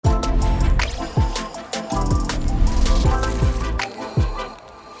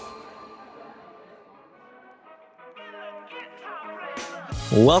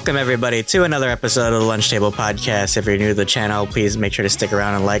Welcome, everybody, to another episode of the Lunch Table Podcast. If you're new to the channel, please make sure to stick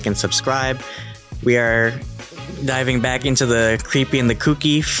around and like and subscribe. We are diving back into the creepy and the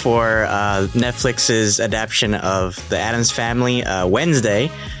kooky for Netflix's adaptation of The Addams Family, Wednesday,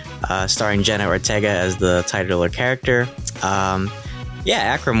 starring Jenna Ortega as the titular character.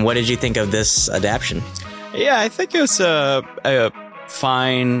 Akram, what did you think of this adaptation? Yeah, I think it was a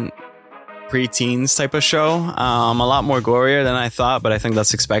fine pre-teens type of show. A lot more gorier than I thought, but I think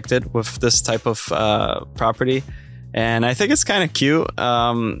that's expected with this type of property. And I think it's kind of cute.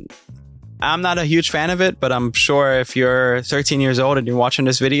 I'm not a huge fan of it, but I'm sure if you're 13 years old and you're watching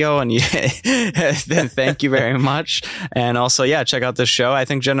this video, and then thank you very much. And also, check out this show. I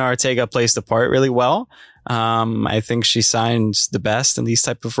think Jenna Ortega plays the part really well. I think she signs the best in these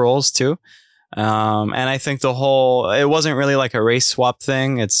type of roles too. And I think it wasn't really like a race swap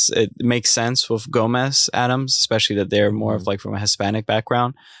thing. It makes sense with Gomez Addams, especially that they're more of like from a Hispanic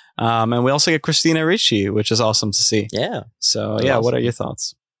background. And we also get Christina Ricci, which is awesome to see. Yeah. So awesome. What are your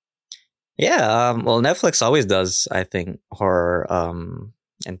thoughts? Yeah. Well, Netflix always does, I think, horror,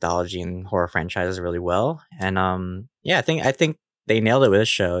 anthology and horror franchises really well. And, I think they nailed it with this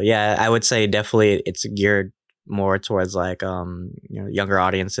show. Yeah. I would say definitely it's geared more towards like younger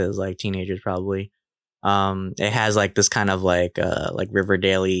audiences, like teenagers probably. It has like this kind of like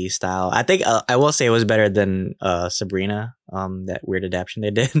Riverdale-y style. I think I will say it was better than Sabrina, that weird adaptation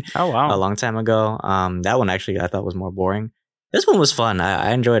they did. Oh wow. A long time ago. That one actually I thought was more boring. This one was fun.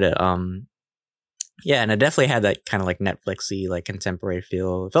 I enjoyed it. And it definitely had that kind of like Netflixy, like contemporary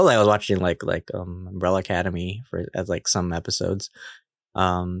feel. It felt like I was watching like Umbrella Academy as like some episodes.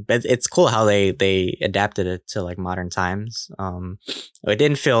 But it's cool how they adapted it to like modern times. It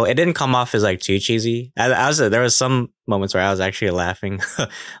didn't come off as like too cheesy. There was some moments where I was actually laughing.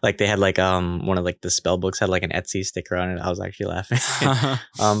 Like they had like one of like the spell books had like an Etsy sticker on it. I was actually laughing.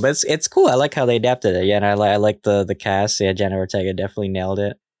 But it's cool. I like how they adapted it. Yeah, and I like the cast. Yeah, Jenna Ortega definitely nailed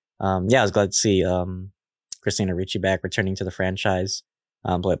it. I was glad to see Christina Ricci back returning to the franchise.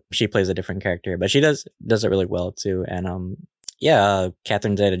 But she plays a different character, but she does it really well too. And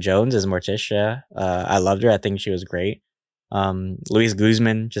Catherine Zeta-Jones is Morticia. I loved her. I think she was great. Luis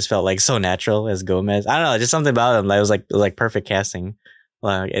Guzman just felt like so natural as Gomez. I don't know, just something about him. It was like perfect casting.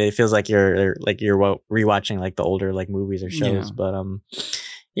 It feels like you're rewatching like the older like movies or shows. Yeah. But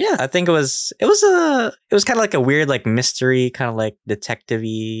I think it was kind of like a weird like mystery kind of like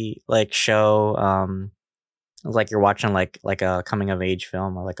detective-y like show. It was like you're watching like a coming of age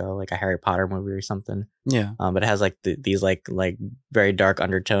film or like a Harry Potter movie or something. Yeah. But it has like these like very dark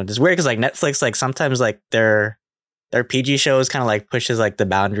undertones. It's weird because like Netflix, like sometimes like their PG shows kind of like pushes like the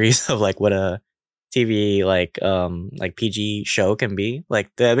boundaries of like what a TV like PG show can be. Like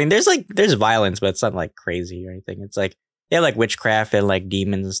there's violence, but it's not like crazy or anything. It's like they have like witchcraft and like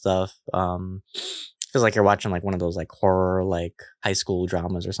demons and stuff. Feels like you're watching like one of those like horror like high school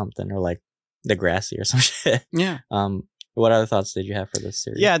dramas or something, or like Degrassi or some shit. Yeah. What other thoughts did you have for this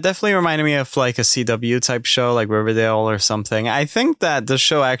series? Yeah, it definitely reminded me of like a CW type show, like Riverdale or something. I think that the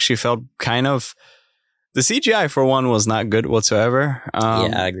show actually felt kind of, the CGI for one was not good whatsoever.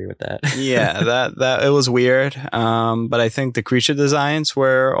 I agree with that. that it was weird. But I think the creature designs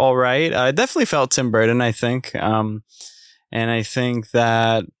were all right. I definitely felt Tim Burton, I think. And I think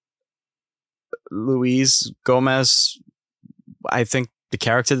that Luis Gomez, I think the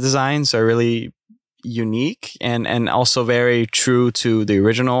character designs are really unique and also very true to the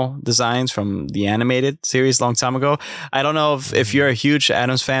original designs from the animated series a long time ago. I don't know if you're a huge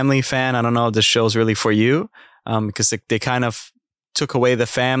Addams Family fan. I don't know if this show's really for you, because they kind of took away the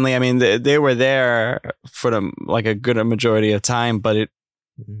family. I mean, they were there for like a good majority of time, but it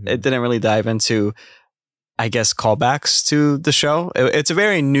didn't really dive into, I guess, callbacks to the show. It's a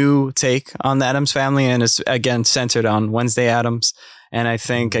very new take on the Addams Family, and it's again centered on Wednesday Addams. And I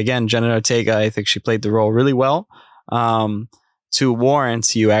think, again, Jenna Ortega, I think she played the role really well, to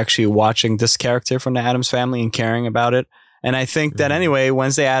warrant you actually watching this character from the Addams Family and caring about it. And I think that anyway,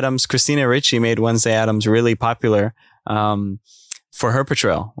 Wednesday Addams, Christina Ricci made Wednesday Addams really popular for her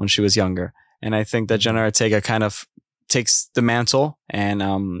portrayal when she was younger. And I think that Jenna Ortega kind of takes the mantle, and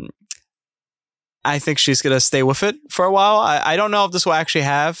I think she's going to stay with it for a while. I don't know if this will actually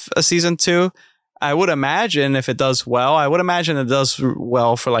have a season 2. I would imagine if it does well, it does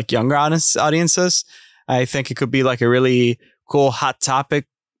well for like younger audiences. I think it could be like a really cool hot topic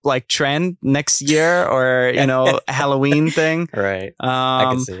like trend next year, or, Halloween thing. Right. I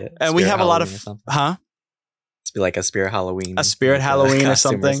can see it. And we have a lot of, be like a Spirit Halloween. A Spirit Halloween or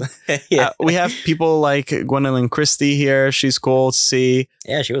something. Yeah. We have people like Gwendolyn Christie here. She's cool to see.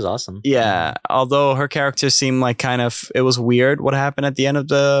 Yeah, she was awesome. Yeah, although her character seemed like kind of, it was weird what happened at the end of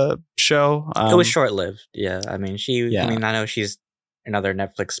the show. It was short lived. Yeah, I mean, Yeah. I mean, I know she's in other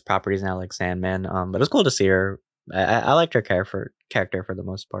Netflix properties now, like Sandman. But it was cool to see her. I liked her character for the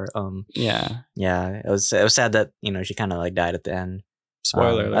most part. Yeah. Yeah, it was sad that she kind of like died at the end.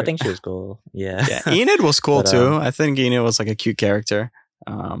 Spoiler alert. I think she was cool. Yeah. Yeah, Enid was cool But, too. I think Enid was like a cute character.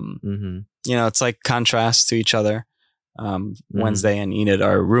 Mhm. It's like contrast to each other. Mm-hmm. Wednesday and Enid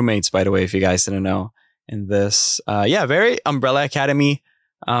are roommates, by the way, if you guys didn't know. In this, very Umbrella Academy.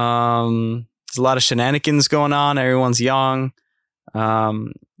 There's a lot of shenanigans going on. Everyone's young,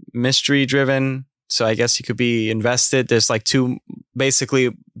 mystery driven. So I guess you could be invested. There's like two basically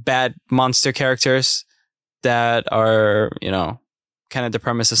bad monster characters that are, kind of the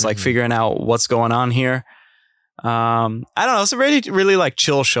premise is like figuring out what's going on here. I don't know. It's a really, really like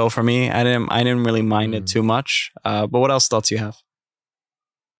chill show for me. I didn't really mind it too much. But what else thoughts you have?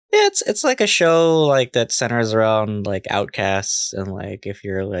 Yeah, it's like a show like that centers around like outcasts and like if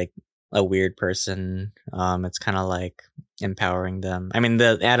you're like a weird person, it's kind of like empowering them. I mean,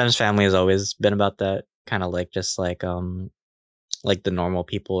 the Addams Family has always been about that, kind of like just like the normal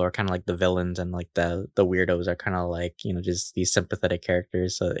people are kind of like the villains and like the weirdos are kind of like just these sympathetic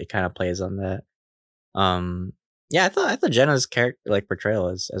characters. So it kind of plays on that. Yeah, I thought Jenna's character like portrayal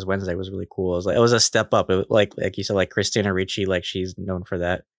as Wednesday was really cool. It was a step up. It was like you said, like Christina Ricci, like she's known for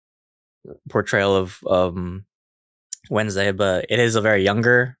that portrayal of Wednesday, but it is a very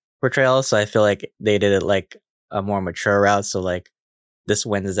younger portrayal. So I feel like they did it like a more mature route. So like this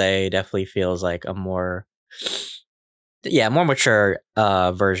Wednesday definitely feels like a more mature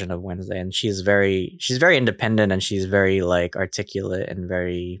version of Wednesday, and she's very independent and she's very like articulate and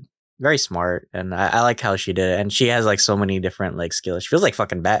very very smart, and I like how she did it. And she has like so many different like skills. She feels like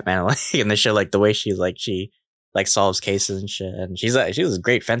fucking Batman like in the show, like the way she solves cases and shit. And she was a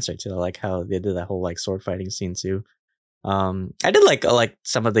great fencer too. I like how they did that whole like sword fighting scene too. I did like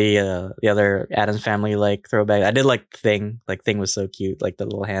some of the other Addams Family like throwback. I did like Thing. Like Thing was so cute, like the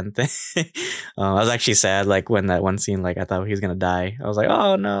little hand thing. I was actually sad like when that one scene, like I thought he was gonna die. I was like,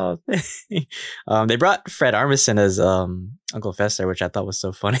 oh no. They brought Fred Armisen as Uncle Fester, which I thought was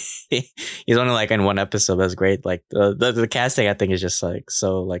so funny. He's only like in one episode. That's great. Like the casting, I think, is just like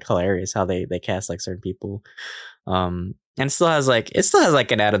so like hilarious how they cast like certain people. And it still has like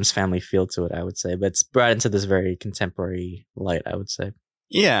an Addams Family feel to it, I would say, but it's brought into this very contemporary light, I would say.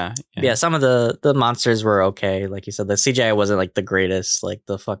 Yeah. Yeah, some of the monsters were okay. Like you said, the CGI wasn't like the greatest. Like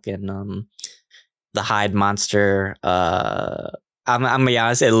the fucking the Hyde monster. I'm gonna be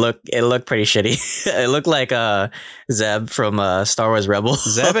honest, it looked pretty shitty. It looked like Zeb from Star Wars Rebels.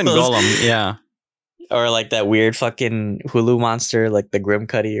 Zeb and Gollum, yeah. Or like that weird fucking Hulu monster, like the Grim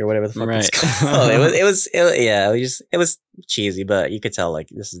Cuddy or whatever the fuck it's called. It was cheesy, but you could tell like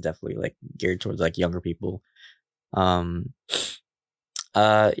this is definitely like geared towards like younger people. Overall,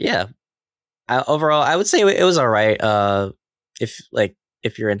 I would say it was all right. If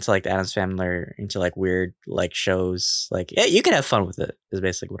you're into like the Addams Family or into like weird like shows, like yeah, you can have fun with it. Is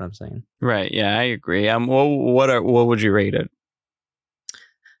basically what I'm saying. Right. Yeah, I agree. What would you rate it?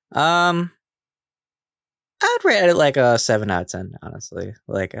 I'd rate it like a 7 out of 10, honestly.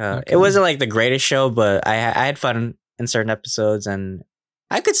 Like, It wasn't like the greatest show, but I had fun in certain episodes, and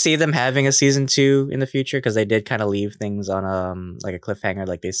I could see them having a season 2 in the future because they did kind of leave things on like a cliffhanger.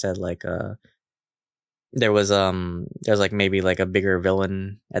 Like they said, like there was like maybe like a bigger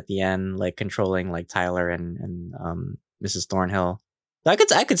villain at the end, like controlling like Tyler and Mrs. Thornhill. So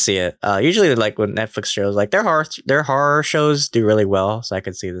I could see it. Usually, like with Netflix shows, like their horror shows do really well, so I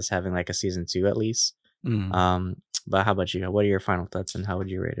could see this having like a season 2 at least. But how about you? What are your final thoughts and how would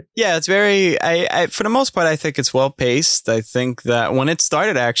you rate it? Yeah, it's very, I for the most part, I think it's well paced. I think that when it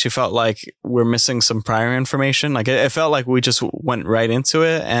started, I actually felt like we're missing some prior information. Like it felt like we just went right into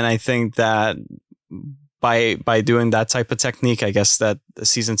it. And I think that by doing that type of technique, I guess that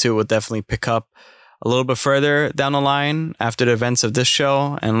season 2 would definitely pick up a little bit further down the line after the events of this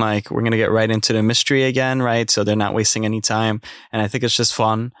show. And like, we're going to get right into the mystery again, right? So they're not wasting any time. And I think it's just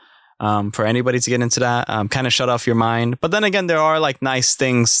fun. For anybody to get into that, kind of shut off your mind. But then again, there are like nice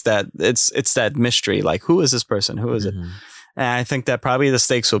things that it's that mystery. Like, who is this person? Who is it? And I think that probably the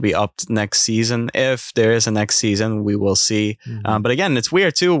stakes will be upped next season. If there is a next season, we will see. But again, it's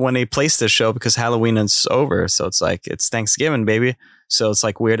weird too when they place this show because Halloween is over. So it's like, it's Thanksgiving, baby. So it's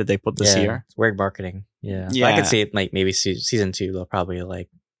like weird that they put this here. It's weird marketing. Yeah. I could see it like maybe season 2, they'll probably like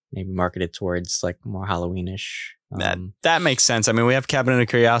maybe marketed towards like more Halloweenish. That makes sense. I mean, we have Cabinet of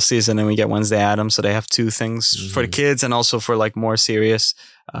Curiosities, and then we get Wednesday Addams, so they have two things for the kids and also for like more serious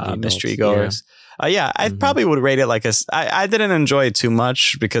mystery goers. I probably would rate it like I didn't enjoy it too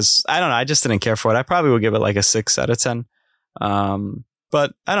much because I don't know, I just didn't care for it. I probably would give it like a 6 out of 10.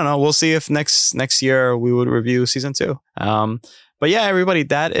 But I don't know. We'll see if next year we would review season 2. But yeah, everybody,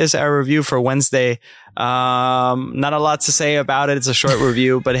 that is our review for Wednesday. Not a lot to say about it. It's a short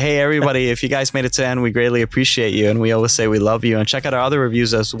review, but hey, everybody, if you guys made it to the end, we greatly appreciate you. And we always say we love you, and check out our other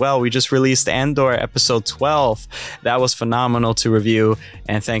reviews as well. We just released Andor episode 12. That was phenomenal to review.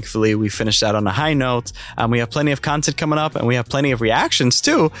 And thankfully we finished that on a high note. We have plenty of content coming up, and we have plenty of reactions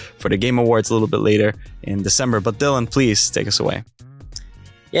too for the Game Awards a little bit later in December. But Dylan, please take us away.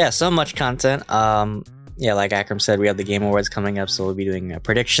 Yeah, so much content. Yeah, like Akram said, we have the Game Awards coming up, so we'll be doing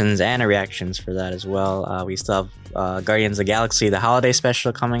predictions and reactions for that as well. We still have Guardians of the Galaxy, the holiday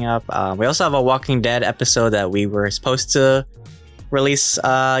special coming up. We also have a Walking Dead episode that we were supposed to release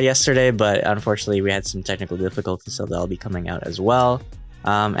yesterday, but unfortunately we had some technical difficulties, so that'll be coming out as well.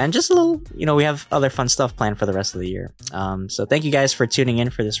 And just a little, we have other fun stuff planned for the rest of the year. So thank you guys for tuning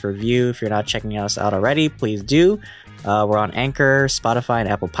in for this review. If you're not checking us out already, please do. We're on Anchor, Spotify, and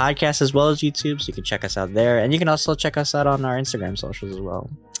Apple Podcasts, as well as YouTube, so you can check us out there. And you can also check us out on our Instagram socials as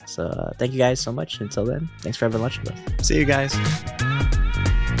well. So thank you guys so much. Until then, thanks for having lunch with us. See you guys.